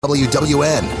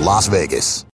WWN, Las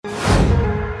Vegas.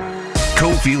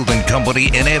 Cofield and Company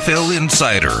NFL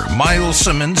insider Myles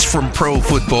Simmons from Pro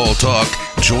Football Talk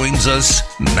joins us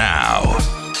now.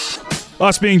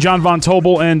 Us being John Von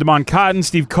Tobel and Damon Cotton,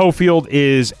 Steve Cofield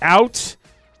is out,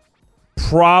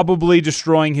 probably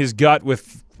destroying his gut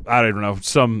with, I don't know,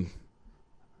 some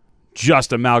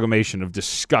just amalgamation of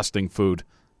disgusting food.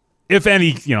 If any,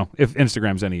 if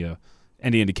Instagram's any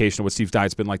indication of what Steve's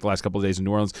diet's been like the last couple of days in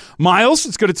New Orleans. Myles,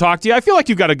 it's good to talk to you. I feel like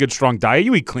you've got a good, strong diet.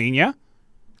 You eat clean, yeah?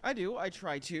 I do. I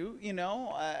try to.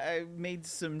 I made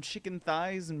some chicken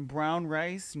thighs and brown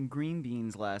rice and green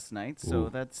beans last night, so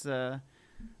that's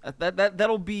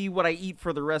that'll be what I eat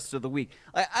for the rest of the week.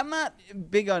 I'm not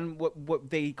big on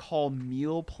what they call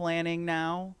meal planning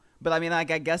now, but I mean, I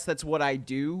guess that's what I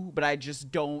do, but I just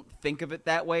don't think of it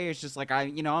that way. It's just like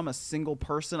I'm a single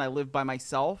person. I live by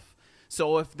myself.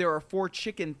 So if there are 4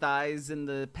 chicken thighs in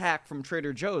the pack from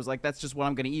Trader Joe's, that's just what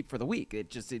I'm going to eat for the week.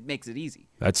 It makes it easy.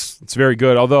 It's very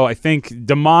good. Although I think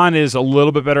Damon is a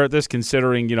little bit better at this,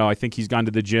 considering I think he's gone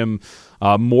to the gym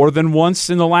more than once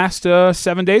in the last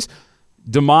 7 days.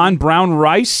 Damon, brown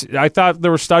rice. I thought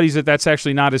there were studies that's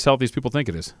actually not as healthy as people think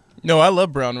it is. No, I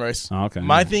love brown rice. Oh, okay.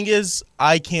 My thing is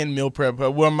I can meal prep.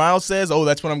 When Myles says,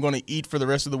 that's what I'm going to eat for the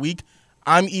rest of the week,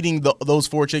 I'm eating those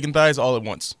 4 chicken thighs all at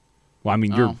once. Well,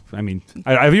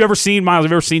 have you ever seen Myles?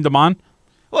 Have you ever seen Damon?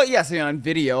 Well, yes, on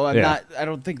video. I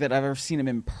don't think that I've ever seen him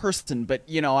in person, but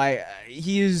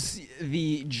he is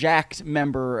the jacked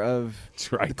member of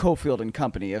the Cofield and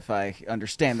Company, if I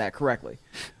understand that correctly.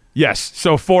 Yes.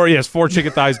 So 4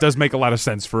 chicken thighs does make a lot of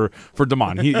sense for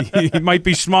Damon. He might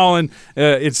be small in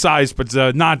size, but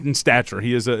not in stature.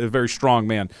 He is a very strong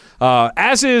man.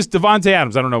 As is Davante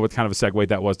Adams. I don't know what kind of a segue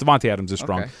that was. Davante Adams is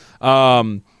strong.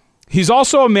 Okay. He's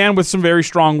also a man with some very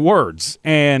strong words,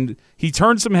 and he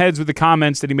turned some heads with the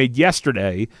comments that he made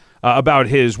yesterday about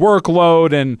his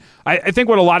workload. And I think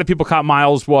what a lot of people caught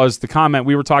Myles was the comment,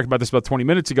 we were talking about this about 20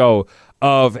 minutes ago,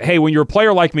 of, hey, when you're a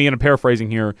player like me, and I'm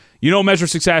paraphrasing here, you don't measure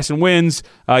success in wins,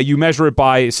 you measure it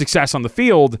by success on the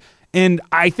field. And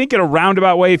I think in a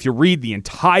roundabout way, if you read the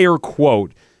entire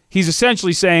quote, he's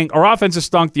essentially saying our offense has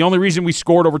stunk. The only reason we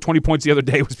scored over 20 points the other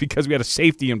day was because we had a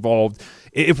safety involved.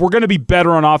 If we're going to be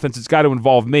better on offense, it's got to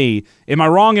involve me. Am I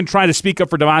wrong in trying to speak up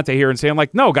for Davante here and saying,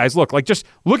 no, guys, just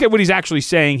look at what he's actually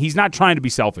saying. He's not trying to be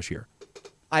selfish here.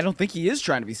 I don't think he is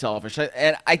trying to be selfish,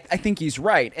 and I think he's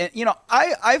right. And,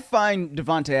 I find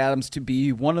Davante Adams to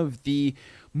be one of the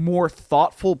more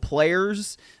thoughtful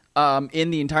players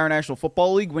in the entire National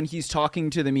Football League when he's talking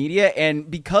to the media,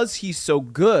 and because he's so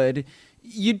good,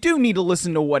 you do need to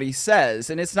listen to what he says,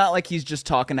 and it's not like he's just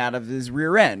talking out of his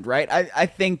rear end, right? I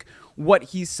think what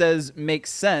he says makes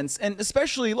sense, and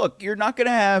especially, look, you're not going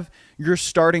to have your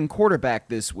starting quarterback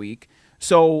this week,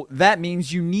 so that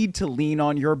means you need to lean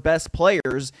on your best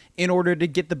players in order to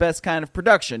get the best kind of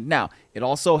production. Now, it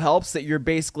also helps that you're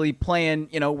basically playing,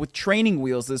 with training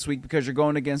wheels this week because you're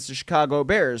going against the Chicago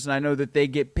Bears, and I know that they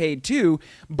get paid too,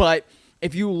 but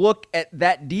if you look at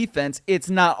that defense, it's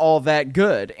not all that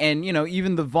good. And,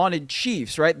 even the vaunted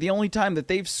Chiefs, right? The only time that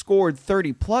they've scored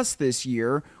 30-plus this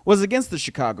year was against the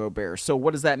Chicago Bears. So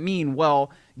what does that mean?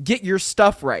 Well, get your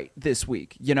stuff right this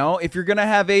week. If you're going to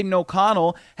have Aiden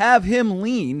O'Connell, have him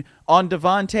lean on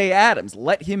Davante Adams.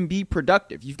 Let him be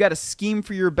productive. You've got to scheme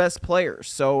for your best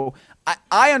players. So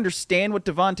I understand what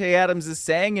Davante Adams is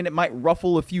saying, and it might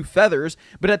ruffle a few feathers.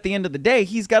 But at the end of the day,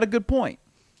 he's got a good point.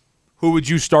 Who would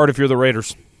you start if you're the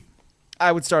Raiders?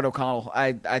 I would start O'Connell.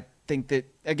 I think that,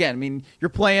 again, you're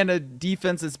playing a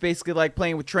defense that's basically like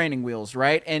playing with training wheels,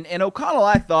 right? And O'Connell,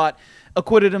 I thought,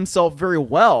 acquitted himself very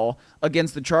well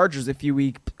against the Chargers a few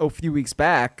weeks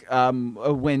back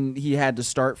when he had to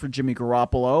start for Jimmy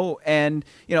Garoppolo. And,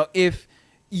 if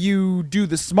you do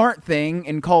the smart thing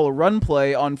and call a run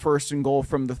play on 1st and goal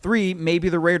from the 3, maybe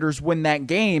the Raiders win that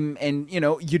game, and,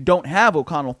 you don't have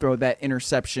O'Connell throw that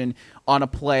interception on a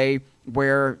play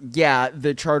where,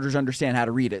 the Chargers understand how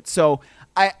to read it. So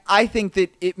I think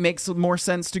that it makes more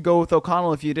sense to go with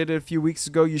O'Connell. If you did it a few weeks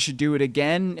ago, you should do it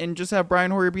again and just have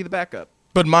Brian Hoyer be the backup.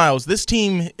 But, Myles, this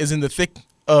team is in the thick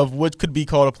of what could be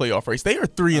called a playoff race. They are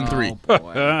 3-3.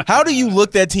 Oh, how do you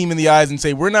look that team in the eyes and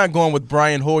say, we're not going with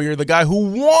Brian Hoyer, the guy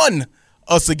who won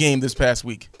us a game this past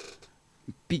week?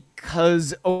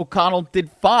 Because O'Connell did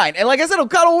fine. And like I said,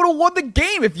 O'Connell would have won the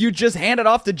game if you just handed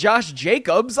off to Josh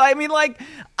Jacobs. I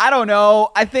don't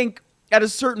know. I think at a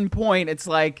certain point, it's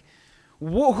like,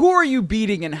 who are you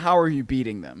beating and how are you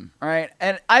beating them? All right.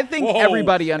 And I think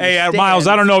everybody understands. Hey, Myles,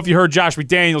 I don't know if you heard Josh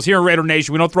McDaniels here in Raider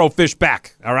Nation. We don't throw fish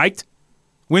back. All right.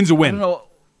 Win's a win. I don't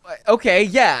know. Okay,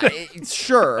 yeah,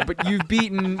 sure, but you've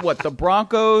beaten the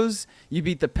Broncos, you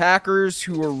beat the Packers,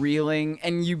 who are reeling,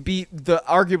 and you beat the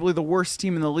arguably the worst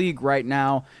team in the league right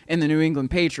now in the New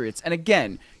England Patriots. And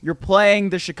again, you're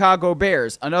playing the Chicago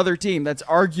Bears, another team that's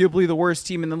arguably the worst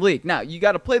team in the league. Now, you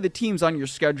got to play the teams on your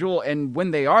schedule and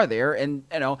when they are there. And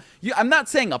I'm not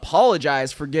saying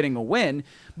apologize for getting a win,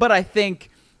 but I think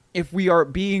if we are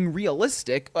being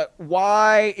realistic,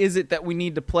 why is it that we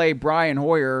need to play Brian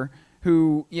Hoyer,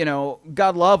 who,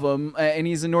 God love him, and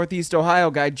he's a Northeast Ohio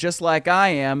guy just like I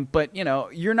am, but,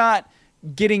 you're not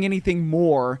getting anything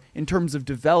more in terms of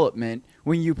development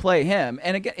when you play him.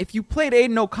 And again, if you played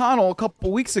Aiden O'Connell a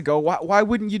couple weeks ago, why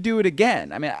wouldn't you do it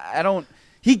again? I mean,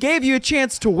 he gave you a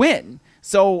chance to win.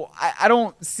 So I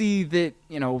don't see that,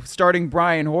 starting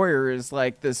Brian Hoyer is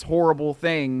like this horrible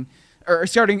thing, or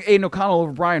starting Aiden O'Connell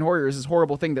over Brian Hoyer is this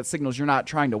horrible thing that signals you're not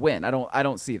trying to win. I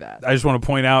don't see that. I just want to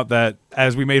point out that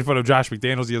as we made fun of Josh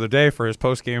McDaniels the other day for his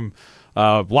post-game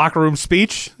locker room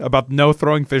speech about no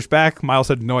throwing fish back, Myles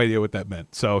had no idea what that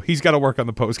meant. So he's got to work on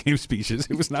the post-game speeches.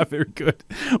 It was not very good.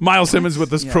 Myles Simmons with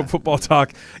this Pro Football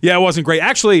Talk. Yeah, it wasn't great.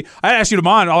 Actually, I asked you to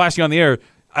on. I'll ask you on the air.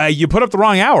 You put up the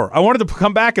wrong hour. I wanted to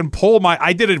come back and pull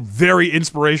I did a very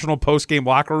inspirational post-game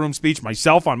locker room speech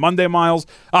myself on Monday, Myles.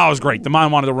 Oh, it was great. The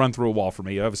man wanted to run through a wall for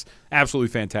me. It was absolutely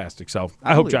fantastic. So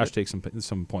I hope Josh takes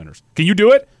some pointers. Can you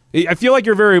do it? I feel like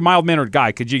you're a very mild-mannered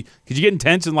guy. Could you get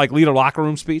intense and lead a locker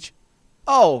room speech?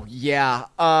 Oh, yeah.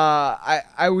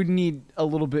 I would need a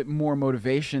little bit more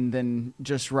motivation than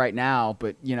just right now.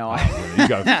 But,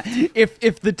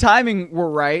 if the timing were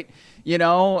right,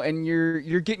 and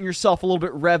you're getting yourself a little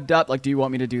bit revved up. Like, do you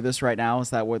want me to do this right now?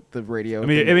 Is that what the radio? I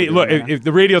mean, look, if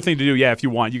the radio thing to do, if you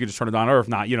want, you can just turn it on. Or if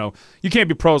not, you can't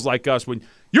be pros like us when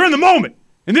you're in the moment.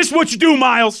 And this is what you do,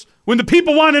 Myles. When the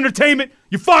people want entertainment,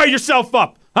 you fire yourself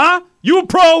up. Huh? You a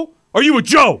pro or you a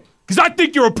Joe? Because I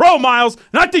think you're a pro, Myles,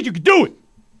 and I think you can do it.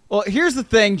 Well, here's the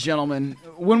thing, gentlemen.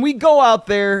 When we go out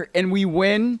there and we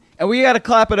win, and we got to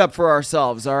clap it up for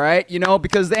ourselves, all right?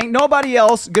 Because there ain't nobody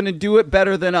else going to do it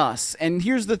better than us. And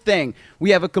here's the thing.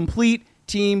 We have a complete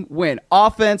team win.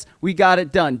 Offense, we got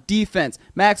it done. Defense,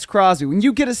 Max Crosby. When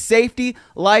you get a safety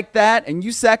like that and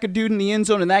you sack a dude in the end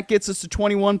zone and that gets us to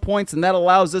 21 points and that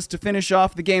allows us to finish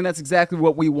off the game, that's exactly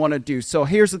what we want to do. So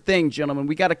here's the thing, gentlemen.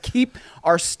 We got to keep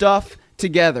our stuff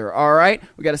together, all right?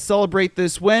 We got to celebrate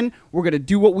this win. We're going to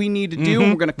do what we need to do,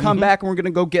 and we're going to come back and we're going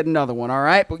to go get another one, all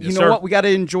right? But you know what? We got to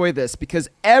enjoy this because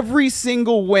every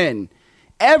single win,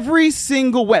 all right,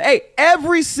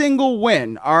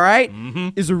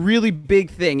 is a really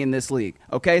big thing in this league,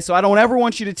 okay? So I don't ever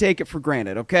want you to take it for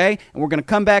granted, okay? And we're going to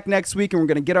come back next week, and we're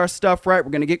going to get our stuff right.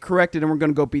 We're going to get corrected, and we're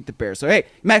going to go beat the Bears. So, hey,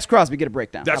 Max Crosby, get a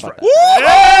breakdown. That's right.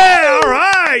 Yeah, all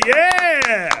right,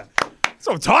 yeah. That's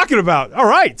what I'm talking about. All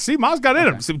right. See, Myles got in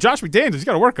him. So Josh McDaniels, you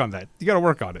got to work on that. You got to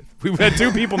work on it. We've had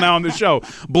two people now on the show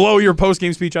blow your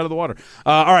post-game speech out of the water.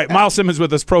 All right, Myles Simmons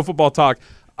with us, Pro Football Talk.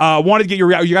 Wanted to get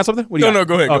your – you got something? What do you got? No,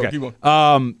 go ahead. Okay. Keep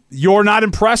going. You're not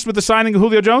impressed with the signing of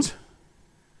Julio Jones?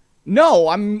 No,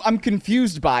 I'm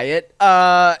confused by it.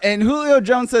 And Julio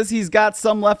Jones says he's got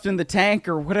some left in the tank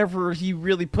or whatever he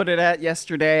really put it at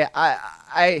yesterday.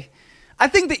 I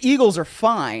think the Eagles are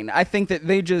fine. I think that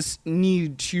they just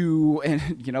need to, and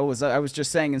as I was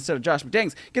just saying, instead of Josh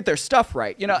McDaniels, get their stuff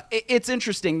right. It's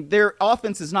interesting. Their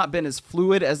offense has not been as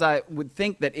fluid as I would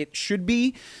think that it should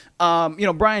be.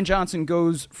 Brian Johnson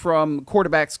goes from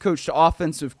quarterback's coach to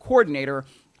offensive coordinator.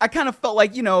 I kind of felt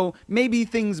like, maybe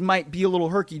things might be a little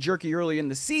herky-jerky early in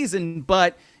the season,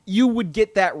 but you would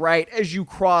get that right as you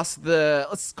cross the,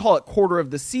 let's call it quarter of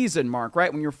the season mark,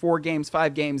 right? When you're 5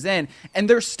 games in, and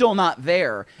they're still not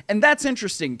there. And that's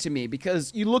interesting to me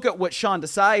because you look at what Sean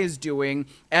Desai is doing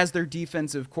as their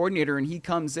defensive coordinator, and he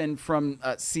comes in from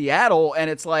Seattle, and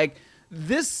it's like,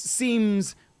 this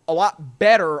seems a lot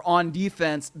better on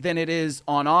defense than it is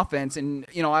on offense. And,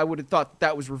 I would have thought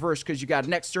that was reversed because you got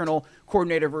an external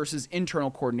coordinator versus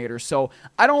internal coordinator. So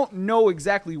I don't know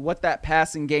exactly what that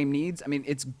passing game needs. I mean,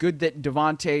 it's good that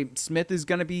Devontae Smith is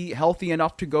going to be healthy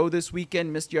enough to go this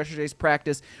weekend. Missed yesterday's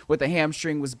practice with a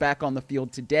hamstring, was back on the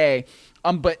field today.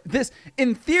 But this,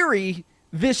 in theory,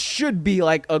 this should be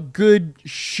like a good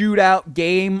shootout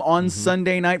game on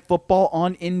Sunday Night Football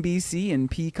on NBC,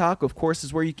 and Peacock, of course,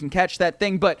 is where you can catch that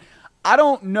thing. But I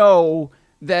don't know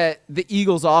that the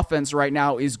Eagles' offense right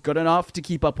now is good enough to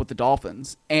keep up with the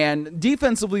Dolphins. And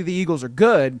defensively, the Eagles are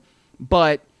good,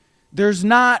 but there's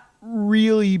not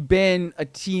really been a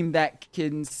team that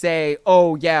can say,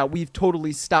 oh yeah, we've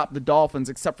totally stopped the Dolphins,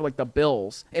 except for like the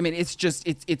Bills. I mean, it's just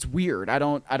it's weird. I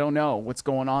don't know what's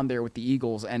going on there with the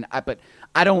Eagles, but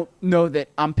I don't know that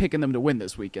I'm picking them to win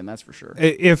this weekend. That's for sure.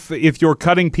 If you're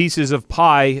cutting pieces of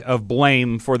pie of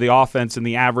blame for the offense and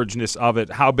the averageness of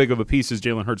it, how big of a piece is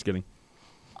Jalen Hurts getting?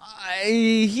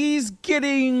 He's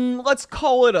getting, let's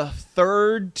call it a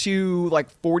third to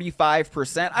like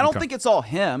 45%. I don't think it's all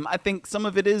him. I think some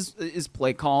of it is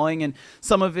play calling, and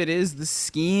some of it is the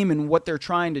scheme and what they're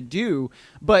trying to do.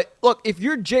 But look, if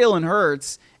you're Jalen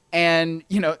Hurts and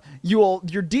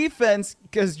your defense,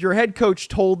 because your head coach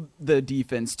told the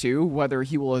defense to, whether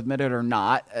he will admit it or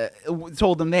not,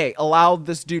 told them, hey, allow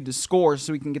this dude to score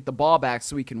so we can get the ball back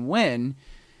so we can win.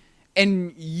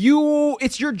 And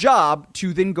it's your job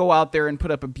to then go out there and put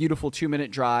up a beautiful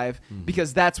 2-minute drive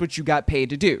because that's what you got paid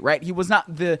to do, right? He was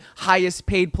not the highest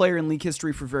paid player in league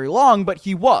history for very long, but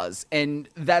he was. And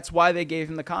that's why they gave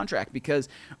him the contract, because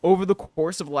over the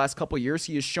course of the last couple of years,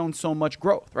 he has shown so much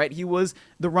growth, right? He was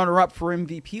the runner-up for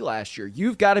MVP last year.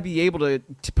 You've got to be able to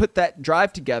put that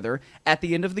drive together at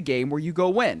the end of the game where you go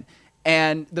win.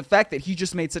 And the fact that he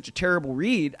just made such a terrible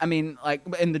read, I mean, like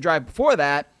in the drive before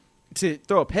that, to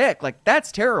throw a pick, like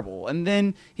that's terrible. And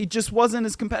then he just wasn't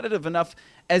as competitive enough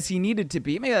as he needed to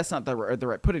be. Maybe that's not the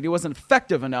right put it. He wasn't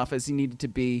effective enough as he needed to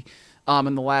be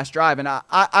in the last drive. And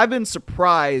I've been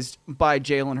surprised by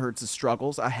Jalen Hurts'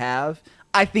 struggles. I have.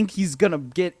 I think he's going to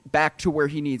get back to where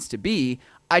he needs to be.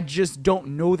 I just don't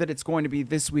know that it's going to be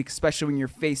this week, especially when you're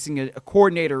facing a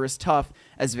coordinator as tough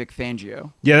as Vic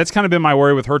Fangio. Yeah, that's kind of been my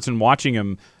worry with Hurts and watching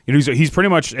him. He's pretty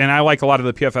much, and I like a lot of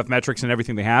the PFF metrics and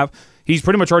everything they have, he's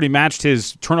pretty much already matched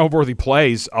his turnover-worthy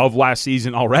plays of last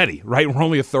season already, right? We're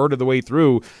only a third of the way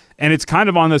through, and it's kind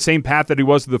of on the same path that he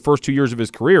was the first 2 years of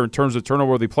his career in terms of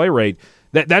turnover-worthy play rate.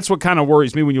 That's what kind of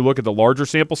worries me when you look at the larger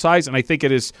sample size, and I think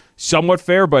it is somewhat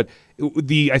fair, but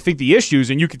I think the issues,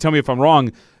 and you can tell me if I'm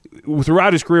wrong,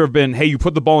 throughout his career have been, hey, you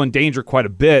put the ball in danger quite a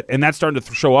bit, and that's starting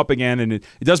to show up again, and it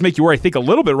does make you worry. I think a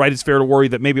little bit, right? It's fair to worry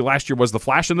that maybe last year was the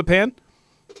flash in the pan.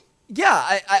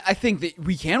 Yeah, I think that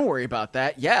we can worry about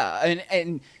that. Yeah,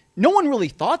 and no one really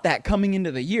thought that coming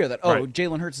into the year that, right,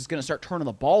 Jalen Hurts is going to start turning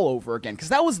the ball over again, because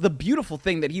that was the beautiful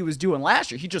thing that he was doing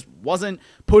last year. He just wasn't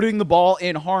putting the ball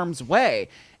in harm's way.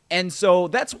 And so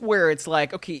that's where it's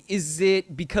like, okay, is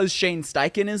it because Shane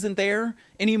Steichen isn't there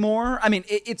anymore? I mean,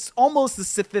 it's almost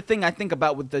the thing I think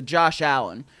about with the Josh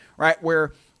Allen, right,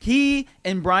 where he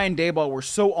and Brian Daboll were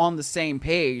so on the same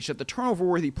page that the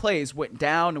turnover-worthy plays went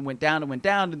down and went down and went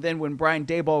down. And then when Brian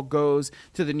Daboll goes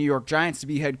to the New York Giants to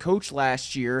be head coach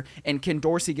last year and Ken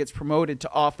Dorsey gets promoted to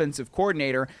offensive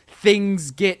coordinator, things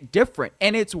get different.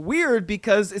 And it's weird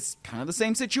because it's kind of the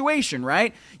same situation,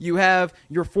 right? You have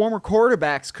your former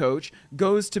quarterbacks coach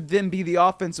goes to then be the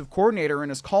offensive coordinator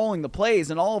and is calling the plays,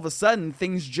 and all of a sudden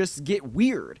things just get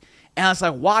weird. And I was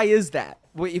like, why is that?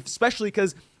 Especially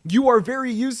because you are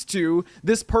very used to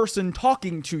this person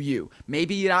talking to you.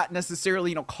 Maybe not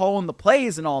necessarily, calling the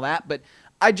plays and all that, but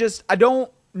I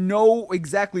don't know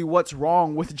exactly what's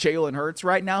wrong with Jalen Hurts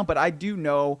right now, but I do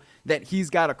know that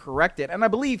he's got to correct it, and I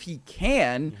believe he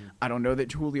can. Mm-hmm. I don't know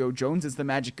that Julio Jones is the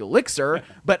magic elixir,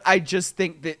 but I just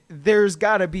think that there's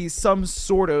got to be some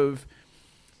sort of,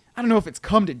 I don't know if it's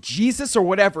come to Jesus or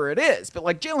whatever it is, but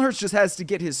like Jalen Hurts just has to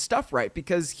get his stuff right,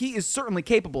 because he is certainly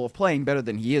capable of playing better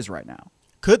than he is right now.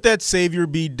 Could that savior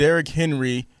be Derrick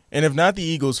Henry? And if not the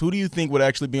Eagles, who do you think would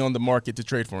actually be on the market to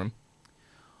trade for him?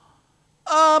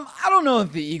 I don't know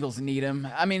if the Eagles need him.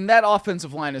 I mean, that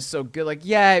offensive line is so good. Like,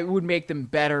 yeah, it would make them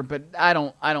better, but I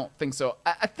don't think so.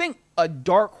 I think a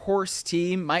dark horse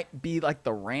team might be like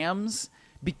the Rams,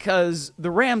 because the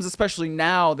Rams, especially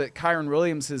now that Kyron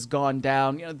Williams has gone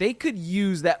down, they could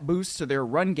use that boost to their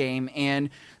run game, and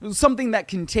something that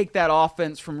can take that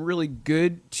offense from really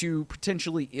good to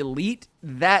potentially elite.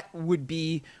 That would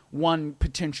be one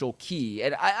potential key.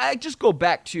 And I just go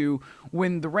back to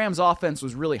when the Rams offense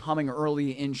was really humming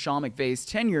early in Sean McVay's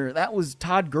tenure. That was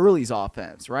Todd Gurley's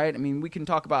offense, right? I mean, we can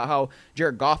talk about how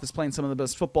Jared Goff is playing some of the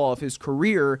best football of his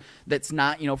career that's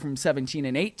not, from 17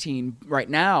 and 18 right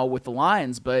now with the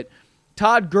Lions, but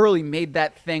Todd Gurley made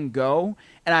that thing go.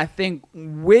 And I think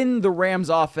when the Rams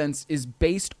offense is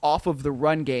based off of the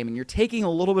run game and you're taking a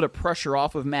little bit of pressure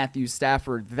off of Matthew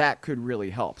Stafford, that could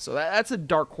really help. So that's a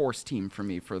dark horse team for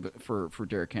me for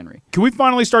Derrick Henry. Can we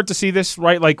finally start to see this,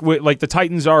 right? Like the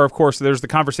Titans are, of course, there's the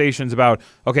conversations about,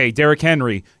 okay, Derrick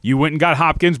Henry, you went and got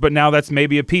Hopkins, but now that's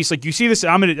maybe a piece. Like you see this,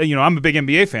 I'm a big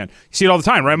NBA fan. You see it all the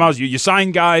time, right, Myles? You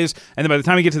sign guys, and then by the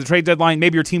time you get to the trade deadline,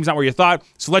 maybe your team's not where you thought,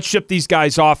 so let's ship these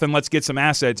guys off and let's get some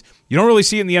assets. You don't really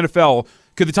see it in the NFL,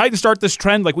 Could the Titans start this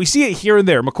trend? Like, we see it here and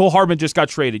there. McCole Hardman just got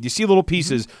traded. You see little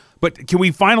pieces, but can we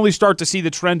finally start to see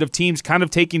the trend of teams kind of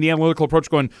taking the analytical approach,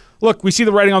 going, look, we see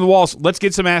the writing on the walls. Let's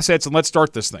get some assets and let's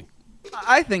start this thing.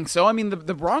 I think so. I mean,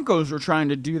 the Broncos were trying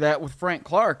to do that with Frank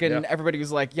Clark, and everybody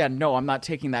was like, yeah, no, I'm not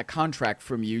taking that contract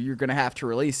from you. You're going to have to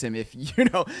release him if,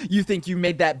 you think you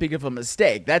made that big of a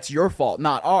mistake. That's your fault,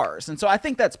 not ours. And so I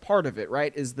think that's part of it,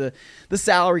 right, is the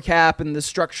salary cap and the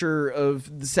structure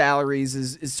of the salaries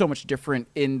is so much different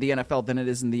in the NFL than it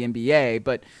is in the NBA.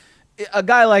 But a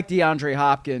guy like DeAndre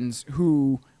Hopkins,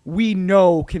 who we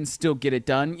know can still get it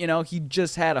done, he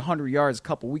just had 100 yards a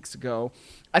couple weeks ago.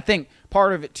 I think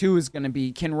part of it, too, is going to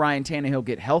be, can Ryan Tannehill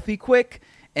get healthy quick?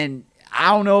 And I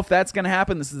don't know if that's going to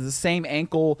happen. This is the same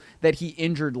ankle that he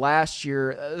injured last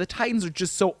year. The Titans are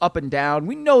just so up and down.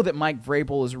 We know that Mike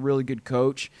Vrabel is a really good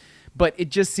coach, but it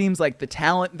just seems like the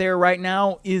talent there right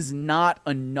now is not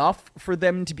enough for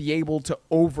them to be able to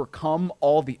overcome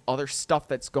all the other stuff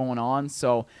that's going on.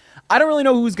 So I don't really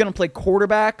know who's going to play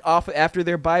quarterback off after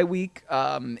their bye week,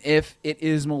 if it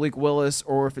is Malik Willis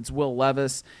or if it's Will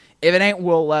Levis. If it ain't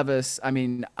Will Levis, I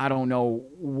mean, I don't know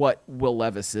what Will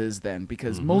Levis is then,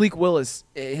 because Malik Willis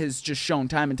has just shown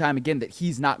time and time again that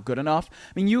he's not good enough.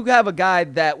 I mean, you have a guy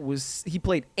he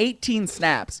played 18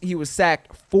 snaps. He was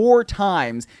sacked 4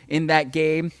 times in that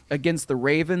game against the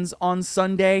Ravens on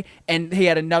Sunday, and he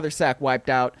had another sack wiped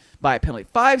out by a penalty.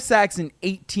 5 sacks in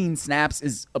 18 snaps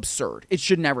is absurd. It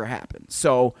should never happen.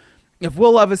 So if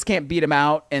Will Levis can't beat him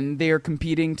out and they're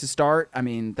competing to start, I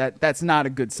mean, that's not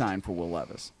a good sign for Will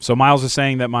Levis. So Myles is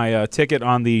saying that my ticket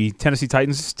on the Tennessee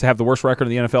Titans to have the worst record in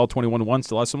the NFL, 21-1,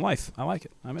 still has some life. I like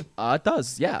it. I'm in. It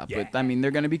does, yeah. But, I mean, they're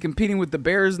going to be competing with the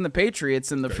Bears and the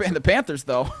Patriots and the Panthers,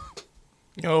 though.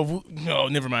 No,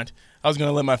 never mind. I was going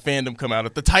to let my fandom come out.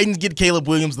 If the Titans get Caleb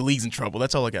Williams, the league's in trouble.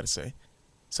 That's all I got to say.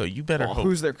 So you better hope.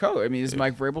 Who's their coach? I mean, is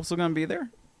Mike Vrabel still going to be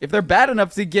there? If they're bad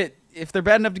enough to get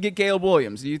Caleb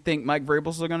Williams, do you think Mike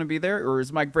Vrabel's still going to be there, or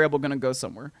is Mike Vrabel going to go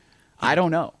somewhere? I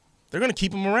don't know. They're going to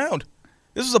keep him around.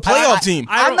 This is a playoff team.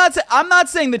 I'm not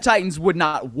saying the Titans would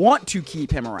not want to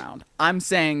keep him around. I'm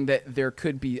saying that there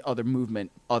could be other movement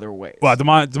other ways. Well,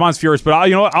 Damon's furious, but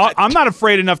you know what? I'm not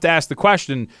afraid enough to ask the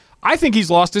question. I think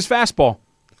he's lost his fastball.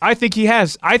 I think he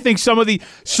has. I think some of the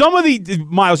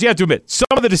Myles, you have to admit, some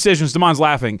of the decisions, Damon's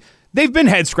laughing, they've been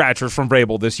head scratchers from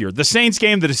Vrabel this year. The Saints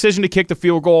game, the decision to kick the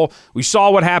field goal. We saw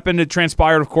what happened. It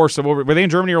transpired, of course. Were they in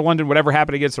Germany or London? Whatever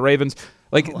happened against the Ravens.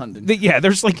 London.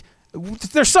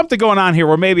 There's something going on here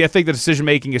where maybe I think the decision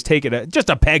making is taking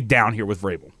just a peg down here with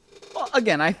Vrabel. Well,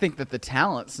 again, I think that the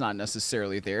talent's not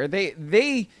necessarily there.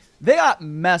 They got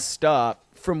messed up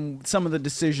from some of the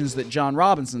decisions that John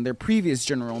Robinson, their previous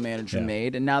general manager,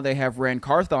 made, and now they have Rand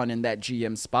Carthon in that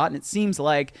GM spot, and it seems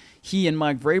like he and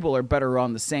Mike Vrabel are better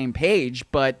on the same page,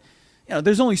 but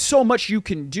there's only so much you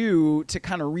can do to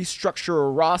kind of restructure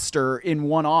a roster in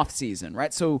one offseason,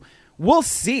 right? So we'll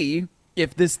see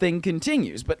if this thing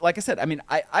continues. But like I said, I mean,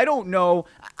 I don't know.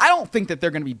 I don't think that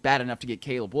they're going to be bad enough to get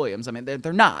Caleb Williams. I mean,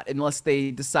 they're not, unless they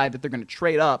decide that they're going to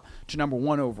trade up to number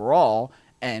 1 overall.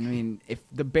 And I mean, if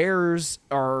the Bears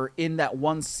are in that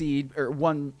 1 seed or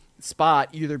 1 spot,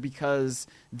 either because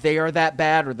they are that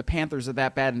bad or the Panthers are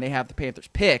that bad and they have the Panthers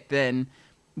pick, then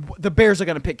the Bears are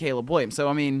going to pick Caleb Williams. So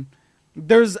I mean,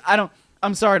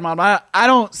 I'm sorry, Mom, I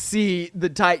don't see the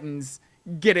Titans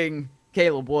getting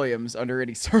Caleb Williams under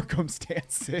any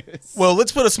circumstances. Well,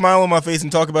 let's put a smile on my face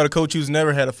and talk about a coach who's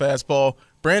never had a fastball.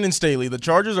 Brandon Staley. The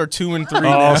Chargers are 2-3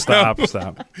 now. Oh, stop.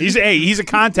 He's a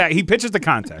contact. He pitches the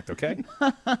contact, okay?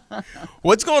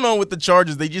 What's going on with the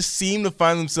Chargers? They just seem to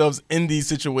find themselves in these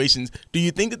situations. Do you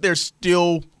think that they're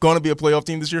still going to be a playoff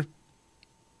team this year?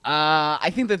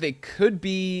 I think that they could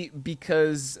be,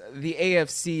 because the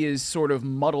AFC is sort of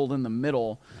muddled in the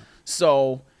middle.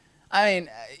 So, I mean,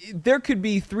 there could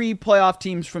be 3 playoff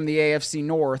teams from the AFC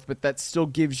North, but that still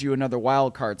gives you another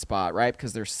wild card spot, right?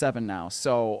 Because there's 7 now.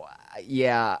 So,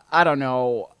 yeah, I don't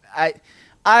know.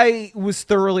 I was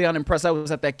thoroughly unimpressed. I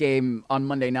was at that game on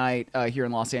Monday night here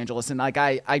in Los Angeles, and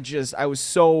I was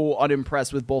so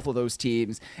unimpressed with both of those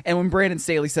teams. And when Brandon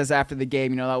Staley says after the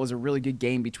game, that was a really good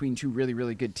game between 2 really,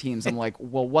 really good teams, I'm like,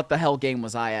 well, what the hell game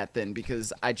was I at then?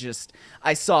 Because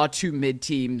I saw 2 mid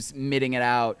teams midding it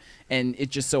out, and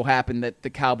it just so happened that the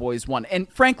Cowboys won. And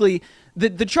frankly,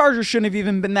 the Chargers shouldn't have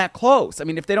even been that close. I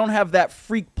mean, if they don't have that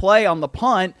freak play on the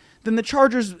punt, then the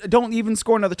Chargers don't even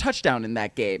score another touchdown in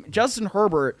that game. Justin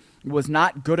Herbert was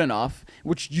not good enough,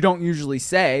 which you don't usually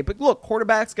say. But look,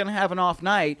 quarterback's going to have an off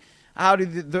night. How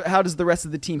does the rest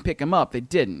of the team pick him up? They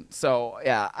didn't. So,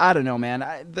 yeah, I don't know, man.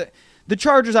 The The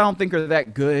Chargers, I don't think, are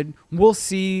that good. We'll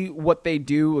see what they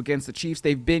do against the Chiefs.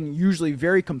 They've been usually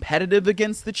very competitive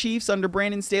against the Chiefs under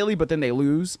Brandon Staley, but then they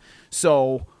lose.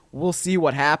 So we'll see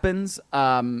what happens.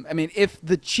 I mean, if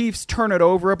the Chiefs turn it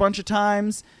over a bunch of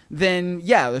times, then,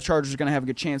 yeah, the Chargers are going to have a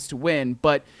good chance to win.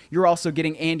 But you're also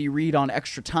getting Andy Reid on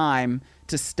extra time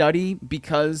to study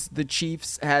because the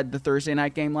Chiefs had the Thursday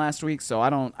night game last week. So I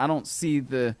don't see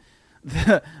the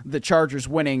Chargers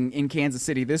winning in Kansas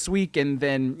City this week, and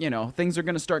then, things are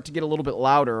going to start to get a little bit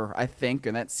louder, I think,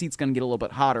 and that seat's going to get a little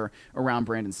bit hotter around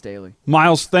Brandon Staley.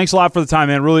 Myles, thanks a lot for the time,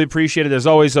 man. Really appreciate it. As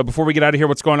always, before we get out of here,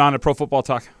 what's going on at Pro Football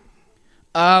Talk?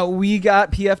 We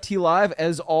got PFT Live,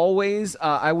 as always.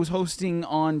 I was hosting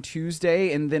on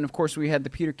Tuesday, and then, of course, we had the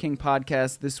Peter King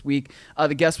podcast this week.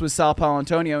 The guest was Sal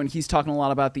Paolantonio, and he's talking a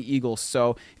lot about the Eagles.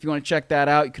 So if you want to check that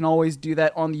out, you can always do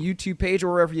that on the YouTube page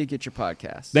or wherever you get your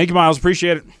podcasts. Thank you, Myles.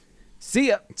 Appreciate it. See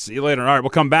ya. See you later. All right, we'll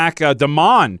come back.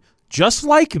 Damon, just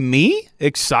like me,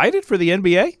 excited for the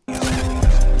NBA?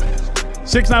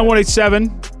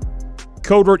 69187.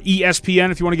 Code word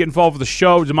ESPN if you want to get involved with the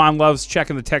show. Damon loves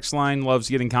checking the text line, loves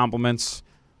getting compliments.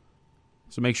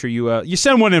 So make sure you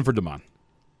send one in for Damon.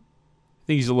 I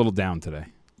think he's a little down today.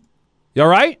 You all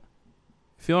right?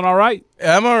 Feeling all right?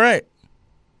 I'm all right.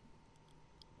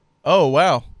 Oh,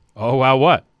 wow. Oh, wow,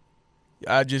 what?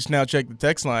 I just now checked the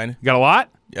text line. You got a lot?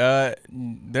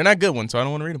 They're not good ones, so I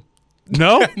don't want to read them.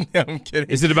 No? No, I'm kidding.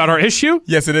 Is it about our issue?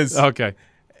 Yes, it is. Okay.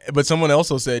 But someone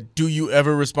also said, do you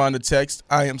ever respond to text?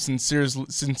 I am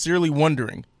sincerely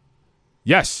wondering.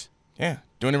 Yes. Yeah,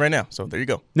 doing it right now. So there you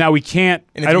go. Now we can't.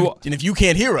 And if you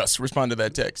can't hear us respond to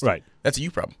that text, right, that's a you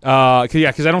problem.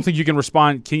 Because I don't think you can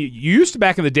respond. You used to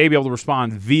back in the day be able to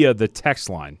respond via the text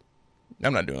line.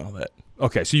 I'm not doing all that.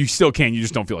 Okay, so you still can. You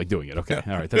just don't feel like doing it. Okay,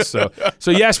 all right. That's so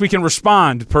yes, we can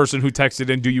respond. Person who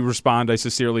texted in, do you respond? I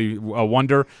sincerely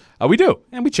wonder. We do,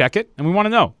 and we check it, and we want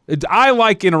to know. I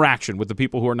like interaction with the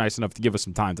people who are nice enough to give us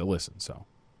some time to listen. So,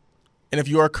 and if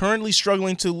you are currently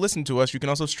struggling to listen to us, you can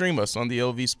also stream us on the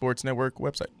LV Sports Network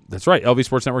website. That's right,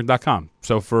 lvsportsnetwork.com.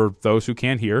 So for those who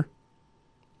can't hear,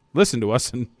 listen to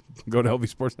us and go to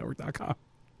lvsportsnetwork.com.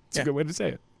 It's a good way to say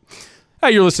it.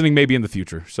 You're listening maybe in the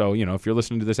future. So, if you're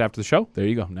listening to this after the show, there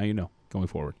you go. Now you know going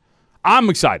forward.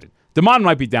 I'm excited. Damon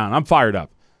might be down. I'm fired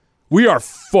up. We are,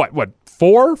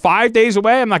 4-5 days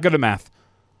away? I'm not good at math.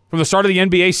 From the start of the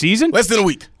NBA season? Less than a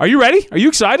week. Are you ready? Are you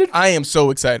excited? I am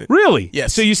so excited. Really?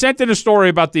 Yes. So you sent in a story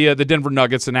about the Denver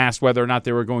Nuggets and asked whether or not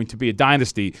they were going to be a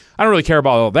dynasty. I don't really care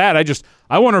about all that.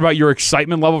 I wonder about your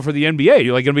excitement level for the NBA.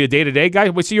 You're like going to be a day-to-day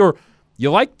guy? You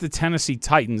like the Tennessee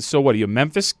Titans, so what, are you a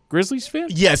Memphis Grizzlies fan?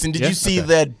 Yes, and did you see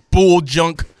that bull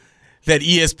junk that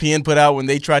ESPN put out when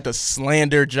they tried to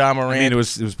slander Ja Morant? I mean, it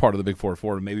was part of the Big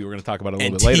 4-4, and maybe we're going to talk about it a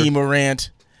little bit later. And T. Morant.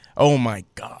 Oh, my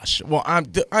gosh. Well,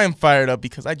 I am fired up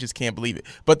because I just can't believe it.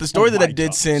 But the story that I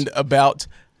did send about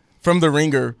from The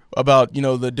Ringer about,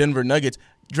 the Denver Nuggets,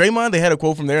 Draymond, they had a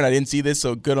quote from there, and I didn't see this,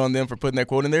 so good on them for putting that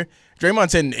quote in there.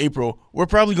 Draymond said in April, we're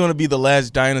probably going to be the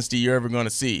last dynasty you're ever going to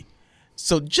see.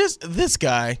 So just this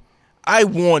guy, I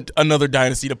want another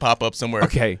dynasty to pop up somewhere.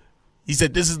 Okay. He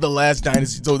said this is the last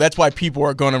dynasty, so that's why people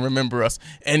are going to remember us.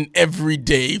 And every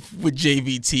day with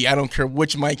JVT, I don't care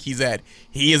which mic he's at,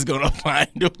 he is going to find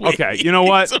a way. Okay, you know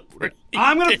what?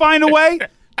 I'm going to find a way.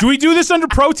 Do we do this under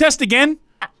protest again?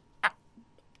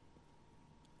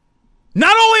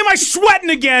 Not only am I sweating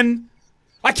again,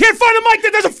 I can't find a mic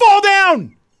that doesn't fall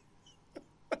down.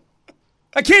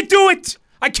 I can't do it.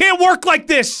 I can't work like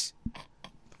this.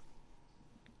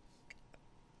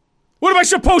 What am I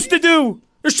supposed to do?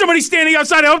 There's somebody standing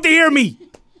outside. I hope they hear me.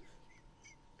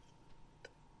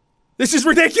 This is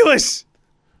ridiculous.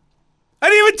 I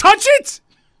didn't even touch it.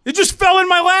 It just fell in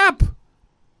my lap.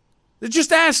 It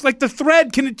just asked, the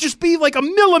thread, can it just be a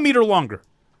millimeter longer?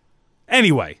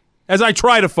 Anyway, as I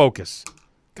try to focus.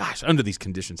 Gosh, under these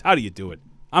conditions, how do you do it?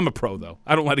 I'm a pro, though.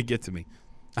 I don't let it get to me.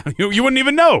 You wouldn't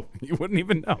even know. You wouldn't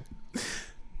even know.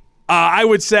 I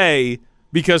would say,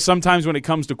 because sometimes when it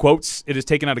comes to quotes, it is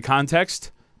taken out of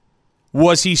context.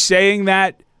 Was he saying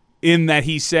that in that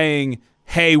he's saying,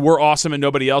 hey, we're awesome and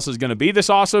nobody else is going to be this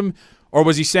awesome? Or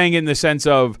was he saying it in the sense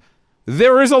of,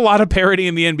 there is a lot of parity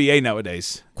in the NBA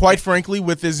nowadays? Quite frankly,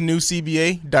 with his new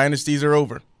CBA, dynasties are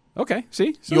over. Okay,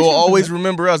 see? So you'll always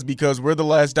remember us because we're the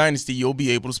last dynasty you'll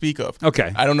be able to speak of.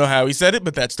 Okay. I don't know how he said it,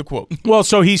 but that's the quote. Well,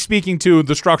 so he's speaking to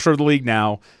the structure of the league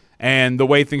now and the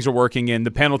way things are working and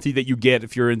the penalty that you get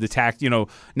if you're in the tax.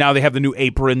 Now they have the new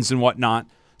aprons and whatnot.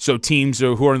 So teams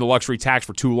who are in the luxury tax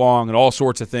for too long and all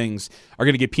sorts of things are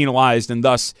going to get penalized, and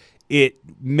thus it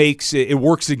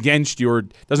works against you, or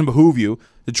doesn't behoove you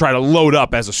to try to load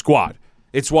up as a squad.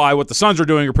 It's why what the Suns are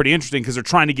doing are pretty interesting because they're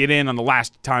trying to get in on the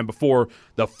last time before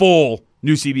the full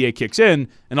new CBA kicks in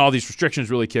and all these restrictions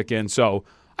really kick in. So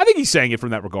I think he's saying it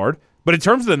from that regard. But in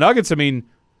terms of the Nuggets, I mean,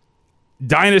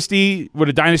 would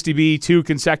a dynasty be 2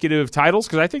 consecutive titles?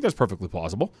 Because I think that's perfectly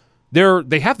plausible.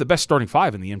 They have the best starting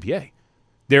 5 in the NBA.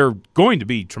 They're going to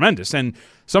be tremendous. And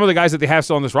some of the guys that they have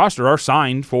still on this roster are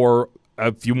signed for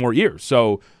a few more years.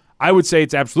 So I would say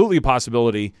it's absolutely a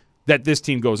possibility that this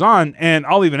team goes on. And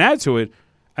I'll even add to it,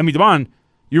 I mean, Devon,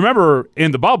 you remember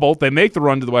in the bubble, they make the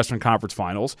run to the Western Conference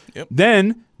Finals. Yep.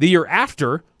 Then the year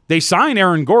after, they sign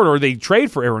Aaron Gordon, or they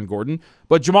trade for Aaron Gordon,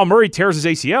 but Jamal Murray tears his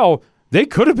ACL. They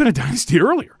could have been a dynasty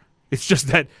earlier. It's just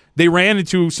that they ran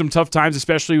into some tough times,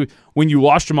 especially when you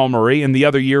lost Jamal Murray, and the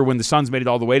other year when the Suns made it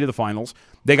all the way to the finals,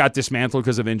 they got dismantled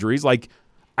because of injuries. Like,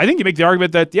 I think you make the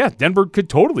argument that, yeah, Denver could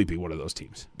totally be one of those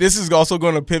teams. This is also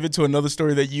going to pivot to another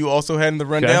story that you also had in the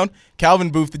rundown. Okay. Calvin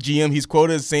Booth, the GM, he's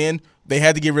quoted as saying they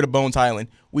had to get rid of Bones Highland.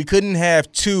 We couldn't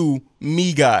have 2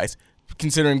 me guys,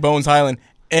 considering Bones Highland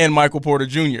and Michael Porter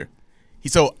Jr.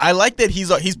 So I like that he's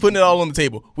putting it all on the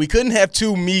table. We couldn't have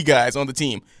 2 me guys on the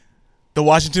team. The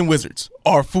Washington Wizards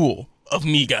are full of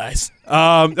me guys.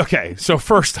 Okay, so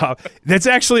first off, that's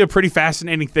actually a pretty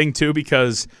fascinating thing, too,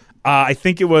 because I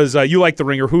think it was, you like the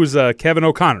ringer, who's Kevin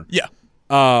O'Connor. Yeah.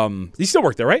 He still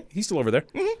worked there, right? He's still over there.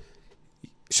 Mm-hmm.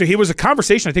 So he was a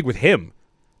conversation, I think, with him.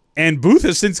 And Booth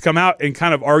has since come out and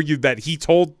kind of argued that he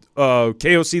told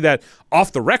KOC that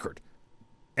off the record.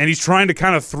 And he's trying to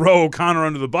kind of throw O'Connor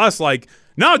under the bus like,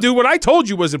 no, dude, what I told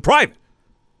you was in private.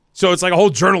 So it's like a whole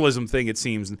journalism thing, it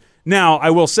seems. Now, I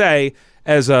will say,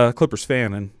 as a Clippers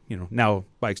fan and, now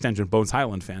by extension, Bones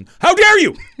Highland fan, how dare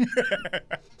you?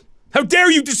 How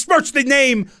dare you besmirch the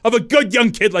name of a good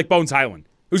young kid like Bones Highland,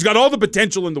 who's got all the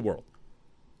potential in the world?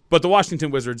 But the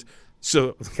Washington Wizards,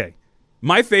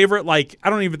 my favorite, I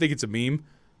don't even think it's a meme,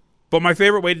 but my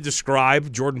favorite way to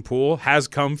describe Jordan Poole has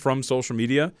come from social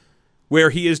media, where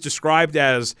he is described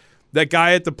as that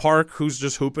guy at the park who's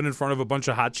just hooping in front of a bunch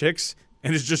of hot chicks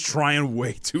and is just trying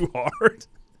way too hard.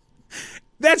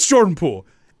 That's Jordan Poole.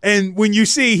 And when you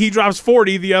see he drops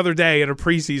 40 the other day in a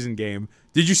preseason game,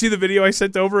 did you see the video I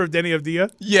sent over of Denny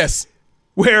Avdia? Yes.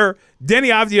 Where Denny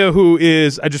Avdia, who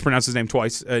is, I just pronounced his name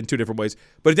twice in 2 different ways,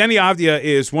 but Denny Avdia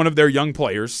is one of their young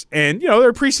players. And,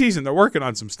 they're preseason. They're working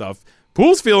on some stuff.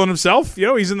 Poole's feeling himself.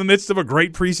 He's in the midst of a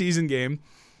great preseason game.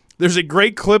 There's a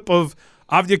great clip of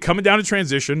Avdia coming down to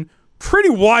transition,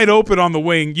 pretty wide open on the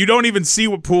wing. You don't even see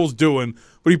what Poole's doing,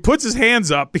 but he puts his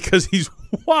hands up because he's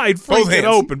wide freaking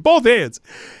open. Both hands.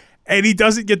 And he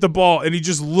doesn't get the ball, and he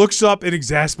just looks up in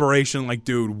exasperation like,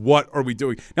 dude, what are we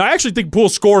doing? Now, I actually think Poole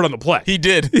scored on the play. He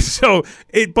did.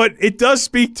 But it does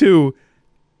speak to,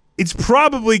 it's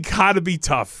probably got to be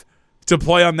tough to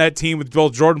play on that team with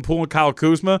both Jordan Poole and Kyle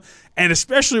Kuzma, and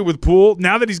especially with Poole,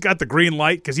 now that he's got the green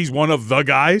light because he's one of the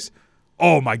guys,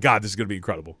 oh, my God, this is going to be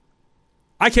incredible.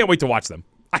 I can't wait to watch them.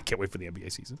 I can't wait for the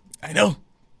NBA season. I know.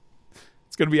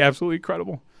 It's going to be absolutely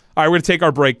incredible. All right, we're going to take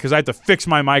our break because I have to fix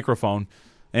my microphone.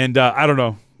 And I don't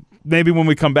know. Maybe when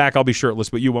we come back, I'll be shirtless,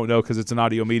 but you won't know because it's an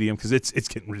audio medium because it's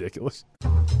getting ridiculous.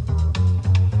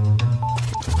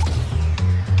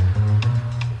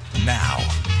 Now,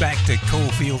 back to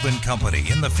Cofield and Company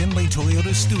in the Findlay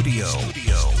Toyota studio.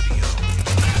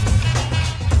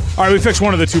 All right, we fixed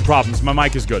one of the 2 problems. My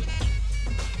mic is good.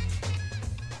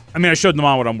 I mean, I showed them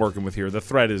on what I'm working with here. The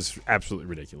thread is absolutely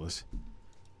ridiculous.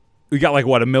 We got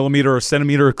a millimeter or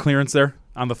centimeter of clearance there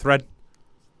on the thread.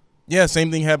 Yeah,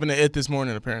 same thing happened to it this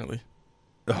morning, apparently.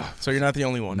 Ugh, so you're not the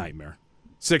only one. Nightmare.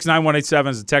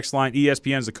 69187 is the text line.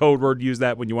 ESPN is the code word. Use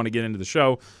that when you want to get into the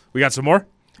show. We got some more?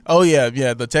 Oh, yeah.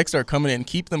 The texts are coming in.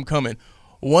 Keep them coming.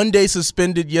 1 day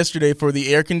suspended yesterday for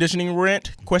the air conditioning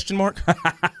rant, ?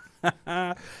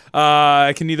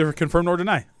 I can neither confirm nor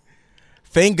deny.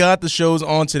 Thank God the show's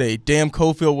on today. Damn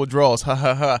Cofield withdrawals. Ha,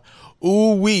 ha, ha.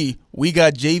 Ooh, we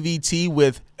got JVT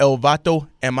with El Vato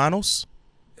Hermanos.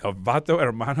 El Vato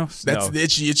Hermanos? That's no.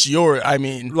 it's your, I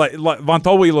mean. Like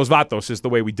Vantowi y los Vatos is the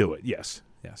way we do it. Yes.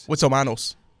 What's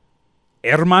Hermanos?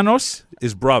 Hermanos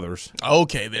is brothers.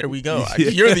 Okay, there we go.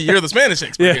 You're the Spanish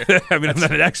expert here. I mean, I'm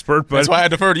not an expert, but that's why I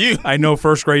defer to you. I know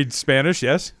first grade Spanish.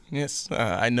 Yes. Yes,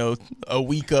 I know a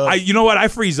week of. You know what? I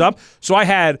freeze up.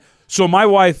 So my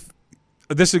wife.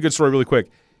 This is a good story, really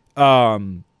quick.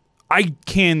 I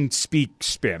can speak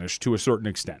Spanish to a certain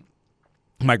extent.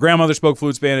 My grandmother spoke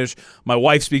fluent Spanish. My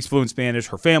wife speaks fluent Spanish.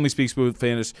 Her family speaks fluent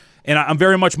Spanish. And I'm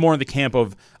very much more in the camp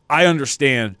of I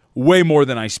understand way more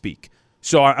than I speak.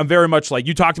 So I'm very much like,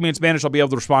 you talk to me in Spanish, I'll be able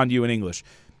to respond to you in English.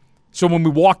 So when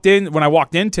I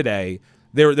walked in today,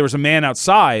 there was a man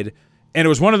outside, and it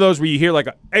was one of those where you hear like,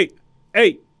 hey,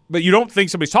 but you don't think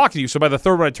somebody's talking to you. So by the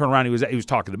third one I turned around, he was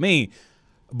talking to me.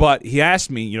 But he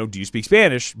asked me, do you speak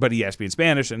Spanish? But he asked me in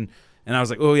Spanish, and I was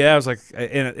like, oh yeah. I was like,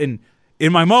 and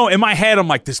in my head, I'm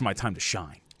like, this is my time to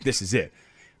shine. This is it.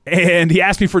 And he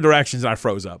asked me for directions, and I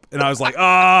froze up. And I was like,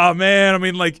 oh man, I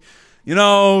mean, like,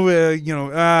 necesitas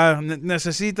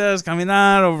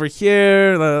caminar over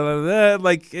here.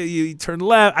 Like you turn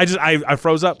left. I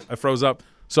froze up.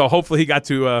 So hopefully he got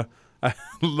to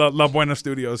La Buena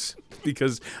Studios,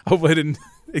 because hopefully I didn't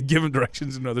give him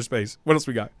directions in another space. What else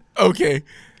we got? Okay.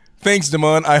 Thanks,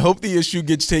 Damon. I hope the issue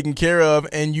gets taken care of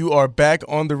and you are back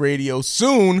on the radio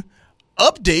soon.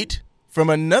 Update from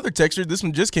another texter. This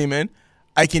one just came in.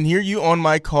 I can hear you on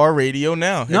my car radio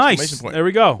now. Nice. There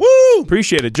we go. Woo!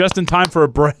 Appreciate it. Just in time for a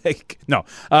break. No.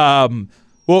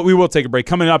 Well, we will take a break.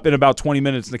 Coming up in about 20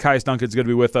 minutes, Nekias Duncan's going to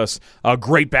be with us. A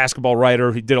great basketball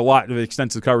writer. He did a lot of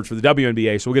extensive coverage for the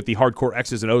WNBA, so we'll get the hardcore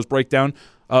X's and O's breakdown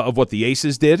of what the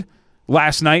Aces did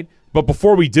last night. But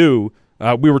before we do,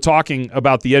 we were talking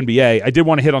about the NBA. I did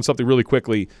want to hit on something really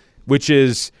quickly, which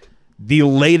is the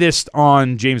latest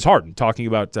on James Harden, talking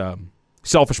about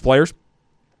selfish players.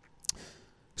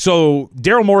 So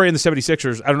Daryl Morey and the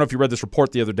 76ers, I don't know if you read this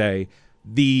report the other day,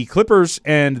 the Clippers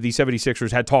and the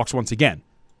 76ers had talks once again.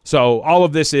 So all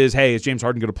of this is, hey, is James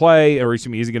Harden going to play, or is he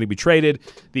going to be traded?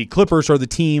 The Clippers are the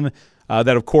team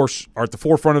that, of course, are at the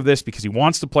forefront of this because he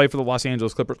wants to play for the Los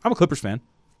Angeles Clippers. I'm a Clippers fan.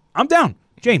 I'm down.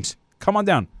 James, come on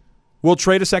down. We'll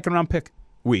trade a second-round pick.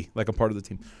 Like I'm part of the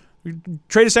team. We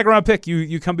trade a second-round pick.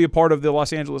 You come be a part of the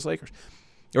Los Angeles Lakers.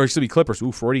 Or it should be Clippers.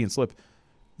 Ooh, Freudian slip.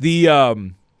 The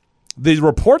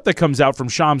report that comes out from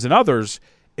Shams and others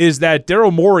is that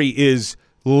Daryl Morey is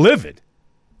livid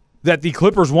that the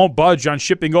Clippers won't budge on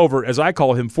shipping over, as I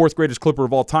call him, fourth greatest Clipper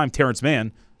of all time, Terrence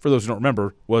Mann, for those who don't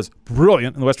remember, was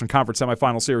brilliant in the Western Conference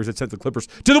semifinal series that sent the Clippers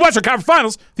to the Western Conference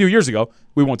Finals a few years ago.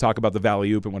 We won't talk about the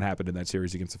Valley-oop and what happened in that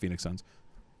series against the Phoenix Suns.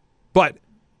 But,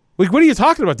 like, what are you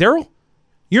talking about, Daryl?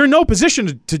 You're in no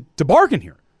position to bargain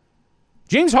here.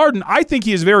 James Harden, I think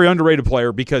he is a very underrated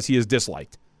player because he is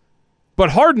disliked.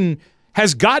 But Harden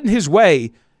has gotten his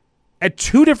way at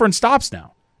two different stops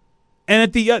now.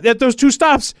 And at those two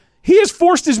stops, he has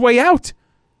forced his way out.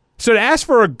 So to ask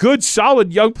for a good,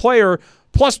 solid young player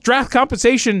plus draft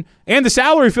compensation and the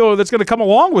salary filler that's going to come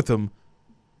along with him,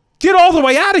 get all the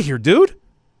way out of here, dude.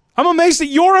 I'm amazed that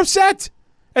you're upset.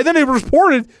 And then it was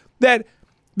reported that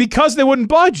because they wouldn't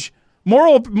budge,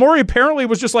 Morey apparently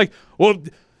was just like, well,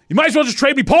 you might as well just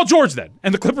trade me Paul George then.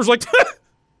 And the Clippers like,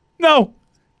 no.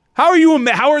 How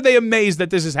are they amazed that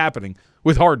this is happening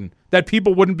with Harden, that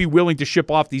people wouldn't be willing to ship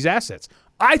off these assets?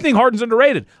 I think Harden's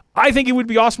underrated. I think he would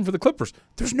be awesome for the Clippers.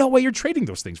 There's no way you're trading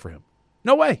those things for him.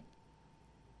 No way.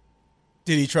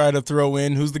 Did he try to throw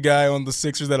in who's the guy on the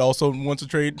Sixers that also wants to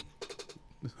trade?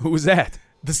 Who was that?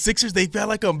 The Sixers, they've got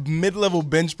like a mid-level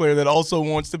bench player that also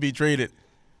wants to be traded.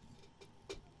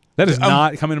 That is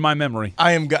not coming to my memory.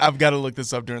 I've got to look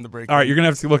this up during the break. All right, you're going to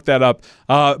have to look that up.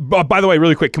 By the way,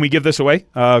 really quick, can we give this away?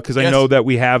 Because I know that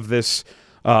we have this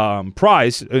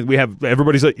prize. We have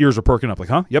everybody's ears are perking up. Like,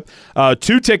 huh? Yep.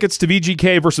 2 tickets to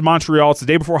VGK versus Montreal. It's the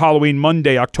day before Halloween,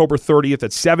 Monday, October 30th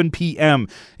at 7 p.m.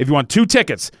 If you want 2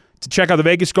 tickets to check out the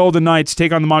Vegas Golden Knights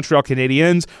take on the Montreal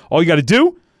Canadiens, all you got to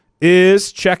do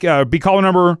is be caller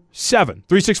number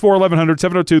 364-1100,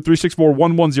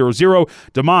 702-364-1100.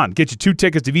 Damon, get you 2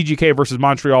 tickets to VGK versus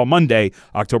Montreal Monday,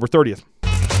 October 30th.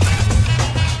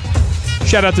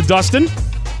 Shout out to Dustin.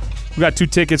 We got 2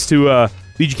 tickets to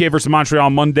VGK versus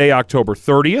Montreal Monday, October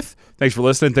 30th. Thanks for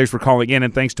listening. Thanks for calling in,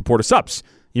 and thanks to Porta Subs,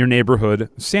 your neighborhood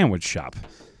sandwich shop.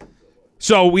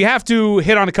 So we have to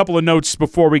hit on a couple of notes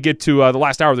before we get to the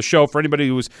last hour of the show. For anybody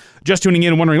who was just tuning in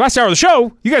and wondering, last hour of the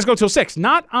show, you guys go till 6.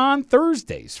 Not on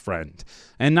Thursdays, friend.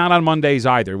 And not on Mondays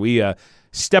either. We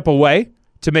step away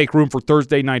to make room for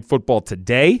Thursday night football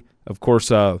today. Of course,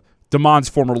 Damon's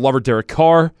former lover, Derek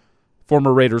Carr,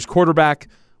 former Raiders quarterback,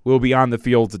 will be on the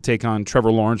field to take on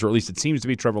Trevor Lawrence, or at least it seems to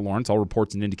be Trevor Lawrence. All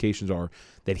reports and indications are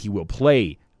that he will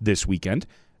play this weekend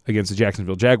against the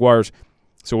Jacksonville Jaguars.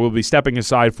 So we'll be stepping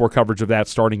aside for coverage of that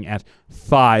starting at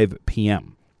 5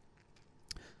 p.m.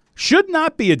 Should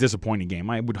not be a disappointing game.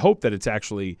 I would hope that it's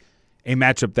actually a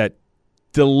matchup that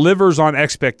delivers on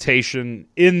expectation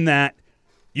in that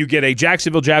you get a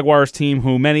Jacksonville Jaguars team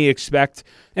who many expect,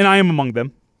 and I am among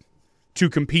them, to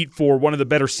compete for one of the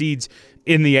better seeds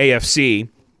in the AFC,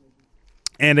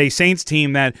 and a Saints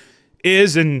team that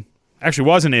is, and actually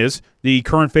was and is, the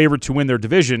current favorite to win their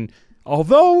division,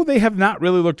 although they have not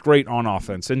really looked great on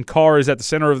offense. And Carr is at the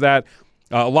center of that.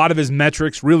 A lot of his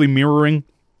metrics really mirroring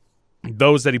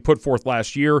those that he put forth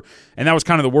last year. And that was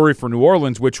kind of the worry for New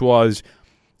Orleans, which was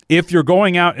if you're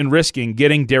going out and risking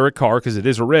getting Derek Carr, because it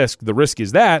is a risk, the risk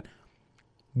is that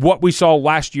what we saw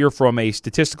last year from a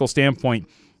statistical standpoint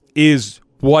is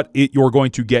what you're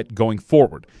going to get going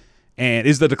forward. And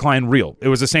is the decline real? It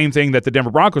was the same thing that the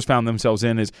Denver Broncos found themselves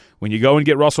in, is when you go and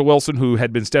get Russell Wilson, who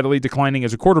had been steadily declining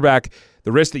as a quarterback,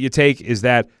 the risk that you take is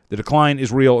that the decline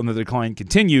is real and the decline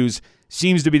continues.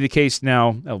 Seems to be the case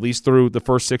now, at least through the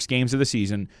first 6 games of the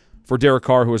season, for Derek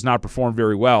Carr, who has not performed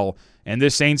very well. And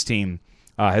this Saints team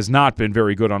has not been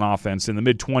very good on offense, in the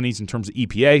mid-20s in terms of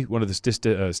EPA, one of the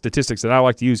statistics that I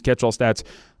like to use, catch-all stats,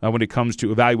 when it comes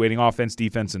to evaluating offense,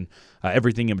 defense, and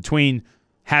everything in between.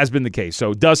 Has been the case. So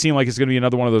it does seem like it's going to be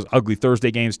another one of those ugly Thursday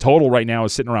games. Total right now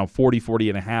is sitting around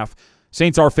 40.5.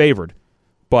 Saints are favored,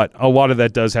 but a lot of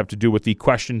that does have to do with the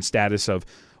question status of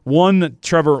one,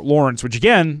 Trevor Lawrence, which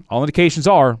again, all indications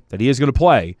are that he is going to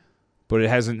play, but it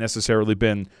hasn't necessarily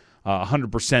been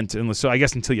 100% so I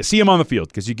guess until you see him on the field,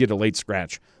 because you get a late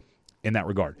scratch in that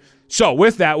regard. So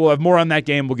with that, we'll have more on that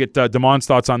game. We'll get Damon's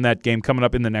thoughts on that game coming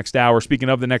up in the next hour. Speaking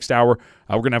of the next hour,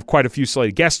 we're going to have quite a few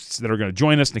slated guests that are going to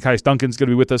join us. Nikias Duncan's going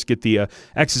to be with us, get the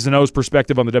X's and O's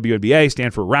perspective on the WNBA,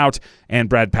 Stanford Route, and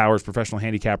Brad Powers, professional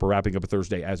handicapper, wrapping up a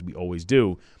Thursday as we always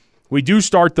do. We do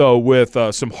start, though, with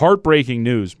some heartbreaking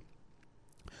news.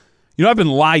 You know, I've been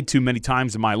lied to many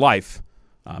times in my life.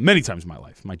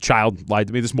 My child lied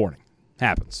to me this morning.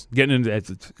 Happens. Getting into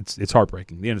it's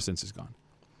heartbreaking. The innocence is gone.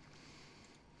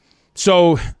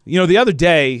 So, you know, the other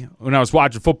day when I was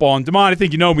watching football, and Damon, I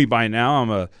think you know me by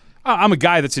now. I'm a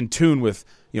guy that's in tune with,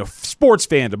 you know, sports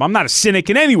fandom. I'm not a cynic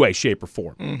in any way, shape, or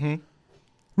form. Mm-hmm.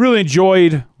 Really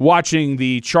enjoyed watching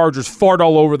the Chargers fart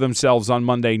all over themselves on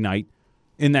Monday night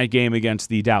in that game against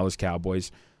the Dallas Cowboys,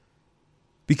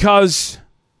 because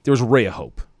there was a ray of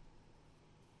hope.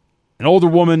 An older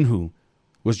woman who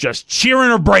was just cheering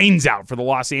her brains out for the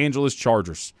Los Angeles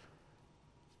Chargers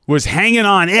was hanging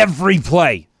on every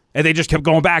play. And they just kept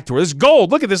going back to her. This is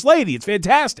gold. Look at this lady. It's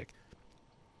fantastic.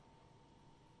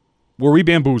 Were we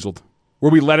bamboozled? Were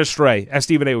we led astray? As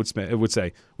Stephen A. would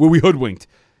say. Were we hoodwinked?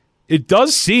 It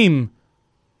does seem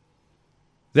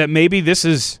that maybe this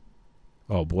is,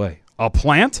 oh boy, a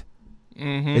plant?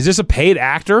 Mm-hmm. Is this a paid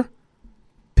actor?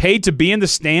 Paid to be in the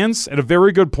stands at a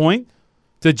very good point?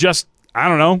 To just, I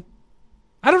don't know.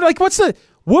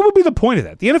 What would be the point of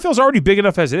that? The NFL's already big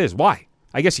enough as it is. Why?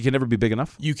 I guess you can never be big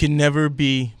enough. You can never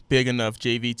be big enough,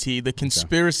 JVT. The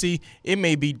conspiracy, it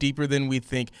may be deeper than we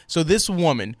think. So this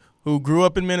woman who grew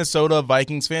up in Minnesota,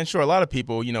 Vikings fan, sure, a lot of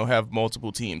people, you know, have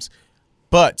multiple teams.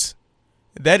 But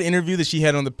that interview that she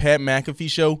had on the Pat McAfee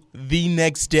show the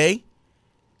next day,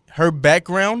 her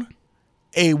background,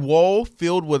 a wall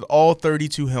filled with all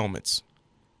 32 helmets.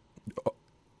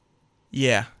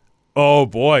 Yeah. Oh,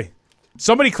 boy.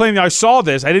 Somebody claimed, I saw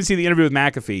this. I didn't see the interview with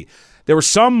McAfee. There was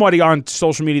somebody on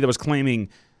social media that was claiming,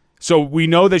 so we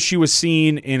know that she was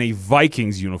seen in a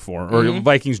Vikings uniform or a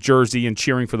Vikings jersey and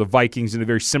cheering for the Vikings in a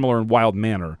very similar and wild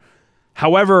manner.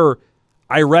 However,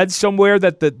 I read somewhere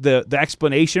that the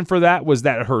explanation for that was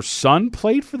that her son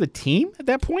played for the team at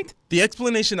that point? The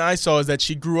explanation I saw is that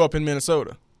she grew up in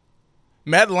Minnesota.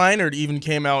 Matt Leinart even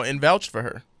came out and vouched for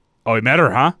her. Oh, he met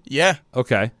her, huh? Yeah.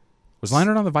 Okay. Was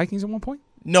Leinart on the Vikings at one point?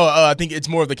 No, I think it's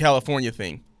more of the California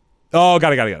thing. Oh,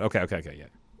 got it. Okay, yeah.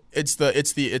 It's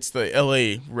the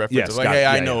LA reference. Yes, like, hey,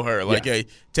 yeah, I know her. Like, hey,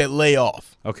 to lay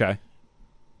off. Okay.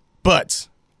 But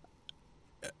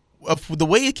the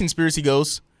way a conspiracy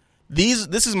goes,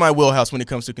 this is my wheelhouse when it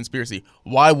comes to conspiracy.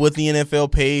 Why would the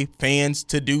NFL pay fans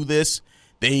to do this?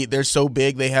 They're so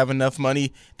big, they have enough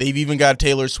money. They've even got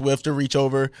Taylor Swift to reach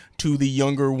over to the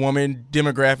younger woman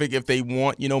demographic if they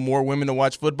want, you know, more women to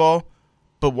watch football.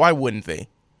 But why wouldn't they?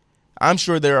 I'm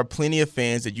sure there are plenty of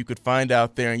fans that you could find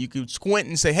out there and you could squint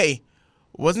and say, hey,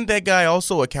 wasn't that guy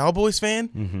also a Cowboys fan?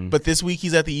 Mm-hmm. But this week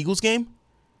he's at the Eagles game?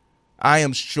 I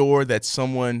am sure that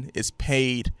someone is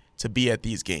paid to be at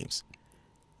these games.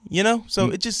 You know?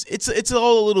 So it's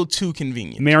all a little too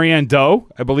convenient. Marianne Doe,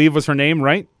 I believe was her name,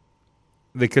 right?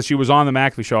 Because she was on the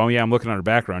McAfee show. Oh, yeah, I'm looking at her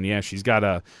background. Yeah, she's got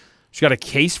a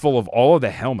case full of all of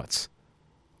the helmets.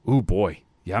 Ooh, boy.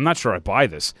 Yeah, I'm not sure I buy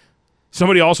this.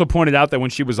 Somebody also pointed out that when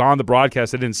she was on the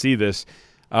broadcast, I didn't see this,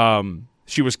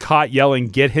 she was caught yelling,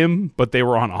 "Get him," but they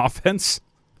were on offense.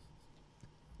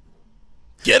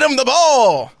 Get him the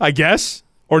ball! I guess.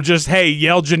 Or just, hey,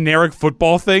 yell generic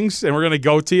football things, and we're going to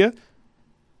go to you.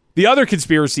 The other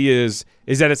conspiracy is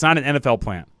that it's not an NFL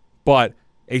plant, but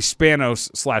a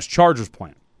Spanos/Chargers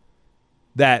plant.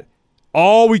 That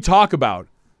all we talk about,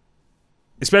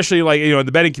 especially like, you know, in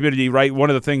the betting community, right? One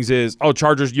of the things is, oh,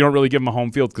 Chargers, you don't really give them a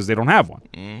home field because they don't have one.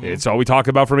 Mm-hmm. It's all we talk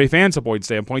about from a fan support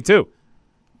standpoint too.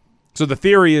 So the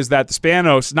theory is that the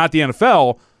Spanos, not the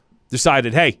NFL,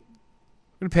 decided, hey,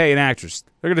 we're going to pay an actress.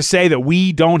 They're going to say that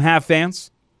we don't have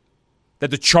fans, that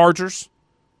the Chargers,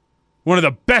 one of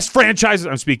the best franchises,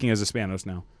 I'm speaking as a Spanos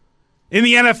now, in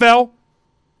the NFL,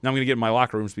 now I'm going to get in my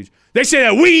locker room speech. They say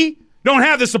that we don't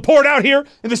have the support out here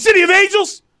in the City of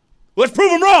Angels. Let's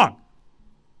prove them wrong.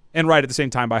 And right at the same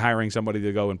time by hiring somebody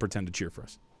to go and pretend to cheer for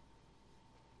us.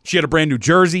 She had a brand new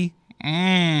jersey.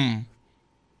 I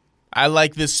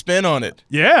like this spin on it.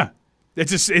 Yeah.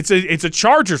 It's a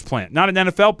Chargers plant, not an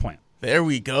NFL plant. There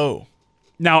we go.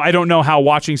 Now, I don't know how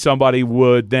watching somebody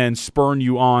would then spurn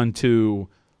you on to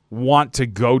want to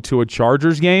go to a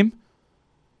Chargers game.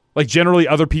 Like, generally,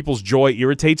 other people's joy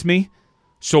irritates me.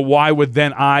 So why would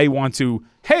then I want to,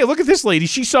 hey, look at this lady.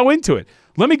 She's so into it.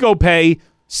 Let me go pay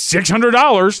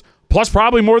 $600 plus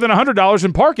probably more than $100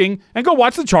 in parking and go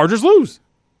watch the Chargers lose.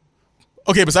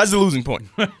 Okay, besides the losing point.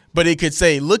 But it could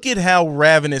say, look at how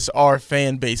ravenous our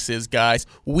fan base is, guys.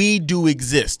 We do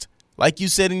exist. Like you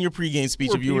said in your pregame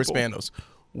speech, if you were Spanos.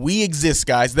 We exist,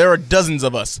 guys. There are dozens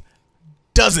of us.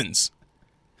 Dozens.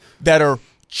 That are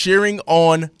cheering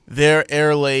on their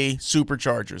LA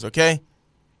Superchargers, okay?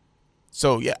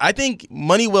 So, yeah, I think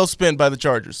money well spent by the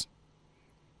Chargers.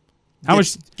 How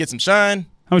much? Get some shine.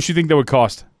 How much do you think that would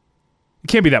cost? It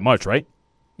can't be that much, right?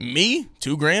 Me?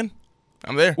 $2,000?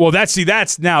 I'm there. Well, that's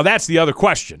the other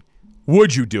question.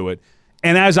 Would you do it?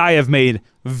 And as I have made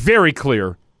very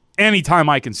clear, anytime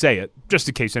I can say it, just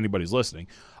in case anybody's listening,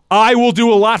 I will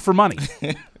do a lot for money.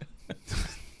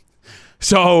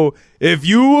 So if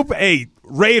you, hey,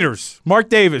 Raiders, Mark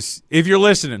Davis, if you're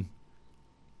listening,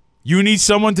 you need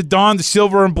someone to don the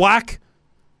silver and black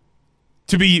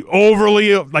to be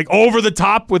overly, like, over the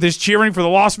top with his cheering for the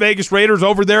Las Vegas Raiders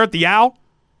over there at the Owl?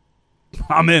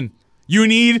 I'm in. You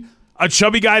need a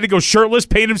chubby guy to go shirtless,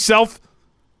 paint himself,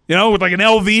 with like an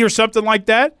LV or something like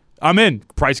that? I'm in.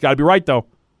 Price got to be right, though.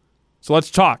 So let's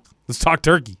talk. Let's talk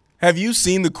turkey. Have you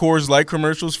seen the Coors Light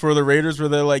commercials for the Raiders where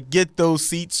they're like, get those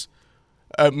seats?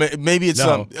 Maybe it's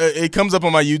it comes up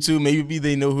on my YouTube. Maybe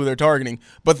they know who they're targeting.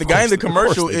 But the guy in the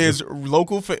commercial is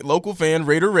local fan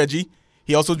Raider Reggie.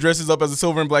 He also dresses up as a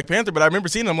Silver and Black Panther. But I remember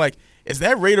seeing him, like, is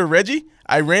that Raider Reggie?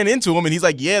 I ran into him, and he's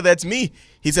like, yeah, that's me.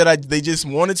 He said they just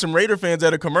wanted some Raider fans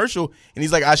at a commercial. And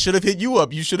he's like, I should have hit you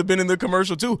up. You should have been in the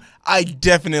commercial, too. I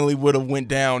definitely would have went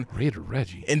down Raider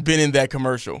Reggie and been in that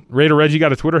commercial. Raider Reggie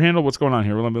got a Twitter handle? What's going on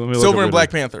here? Let me look Silver and Black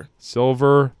Panther.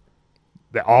 Silver.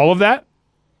 All of that?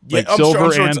 Like yeah,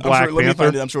 Silver and Black Panther? Let me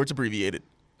find it. I'm sure it's abbreviated.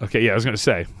 Okay, yeah, I was going to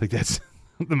say. Like that's.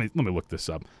 let me look this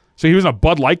up. So he was in a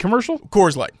Bud Light commercial?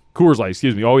 Coors Light,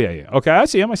 excuse me. Oh, yeah. Okay, I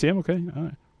see him. Okay. All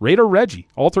right. Raider Reggie.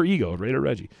 Alter ego, Raider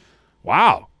Reggie.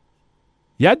 Wow.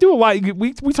 Yeah, I do a lot.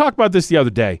 We talked about this the other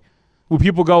day. When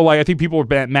people go, like, I think people were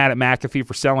mad at McAfee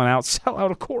for selling out. Sell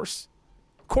out, of course.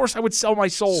 Of course I would sell my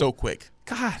soul. so quick.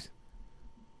 God. I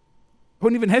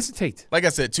wouldn't even hesitate. Like I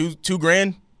said,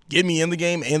 $2,000, get me in the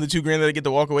game, and the $2,000 that I get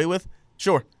to walk away with.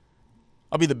 Sure.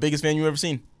 I'll be the biggest fan you've ever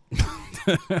seen.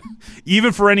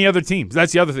 Even for any other teams.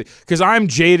 That's the other thing. Because I'm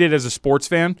jaded as a sports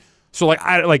fan. So,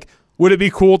 would it be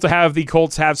cool to have the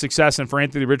Colts have success and for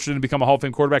Anthony Richardson to become a Hall of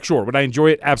Fame quarterback? Sure. Would I enjoy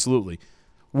it? Absolutely.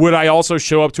 Would I also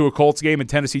show up to a Colts game in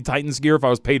Tennessee Titans gear if I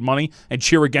was paid money and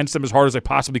cheer against them as hard as I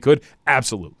possibly could?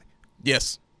 Absolutely.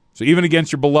 Yes. So even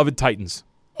against your beloved Titans.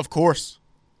 Of course.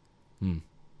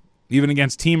 Even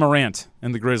against Team Morant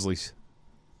and the Grizzlies.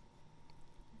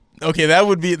 Okay, that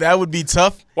would be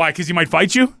tough. Why? Because he might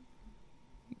fight you?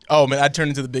 Oh, man, I'd turn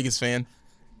into the biggest fan.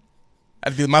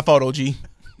 That'd be my fault, OG.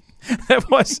 That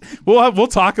was. We'll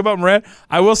talk about Morant.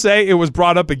 I will say it was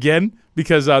brought up again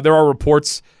because there are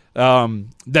reports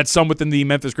that some within the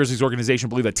Memphis Grizzlies organization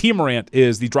believe that Team Morant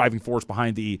is the driving force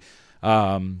behind the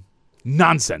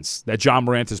nonsense that John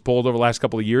Morant has pulled over the last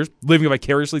couple of years, living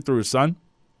vicariously through his son.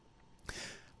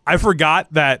 I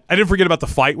didn't forget about the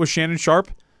fight with Shannon Sharp,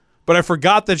 but I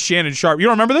forgot that Shannon Sharp. You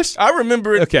don't remember this? I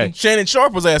remember it. Okay. Shannon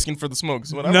Sharp was asking for the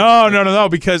smokes. No,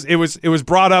 because it was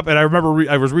brought up, and I remember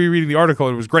I was rereading the article,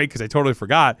 and it was great because I totally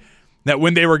forgot that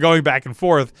when they were going back and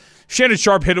forth, Shannon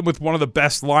Sharp hit him with one of the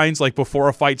best lines, like before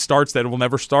a fight starts that will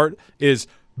never start, is,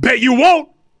 bet you won't!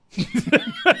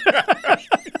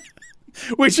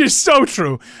 Which is so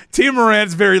true. Team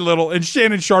Morant's very little, and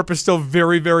Shannon Sharp is still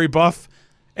very, very buff.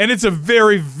 And it's a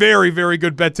very, very, very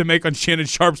good bet to make on Shannon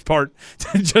Sharp's part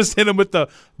to just hit him with the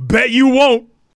bet you won't.